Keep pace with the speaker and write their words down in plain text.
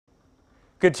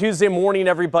Good Tuesday morning,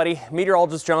 everybody.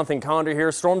 Meteorologist Jonathan Conder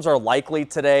here. Storms are likely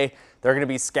today. They're going to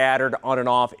be scattered on and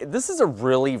off. This is a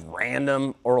really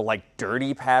random or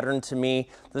dirty pattern to me.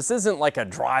 This isn't like a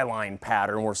dry line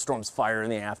pattern where storms fire in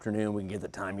the afternoon. We can get the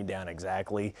timing down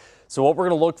exactly. So what we're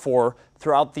going to look for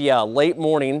throughout the late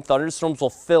morning, thunderstorms will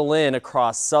fill in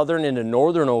across southern into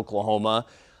northern Oklahoma.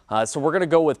 So we're going to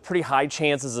go with pretty high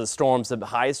chances of storms. The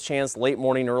highest chance late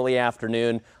morning, early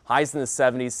afternoon. Highs in the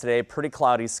 70s today. Pretty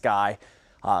cloudy sky.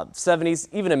 70s,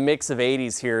 even a mix of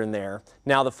 80s here and there.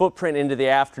 Now the footprint into the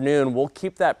afternoon, we'll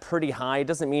keep that pretty high. It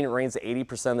doesn't mean it rains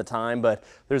 80% of the time, but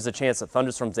there's a chance of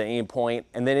thunderstorms at any point.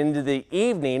 And then into the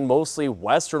evening, mostly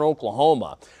western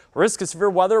Oklahoma. Risk of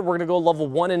severe weather, we're going to go level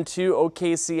 1 and 2.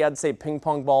 OKC, I'd say ping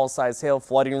pong ball size hail,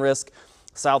 flooding risk.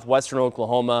 Southwestern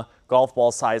Oklahoma, golf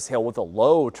ball size hail with a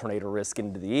low tornado risk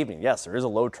into the evening. Yes, there is a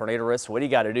low tornado risk. What do you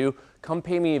got to do? Come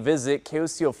pay me a visit.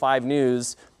 KOCO 5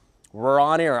 News. We're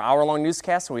on air, hour-long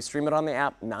newscast, and we stream it on the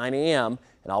app 9 a.m.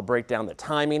 And I'll break down the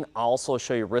timing. I'll also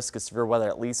show you risk of severe weather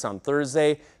at least on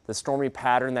Thursday, the stormy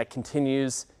pattern that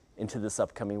continues into this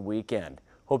upcoming weekend.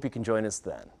 Hope you can join us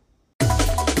then.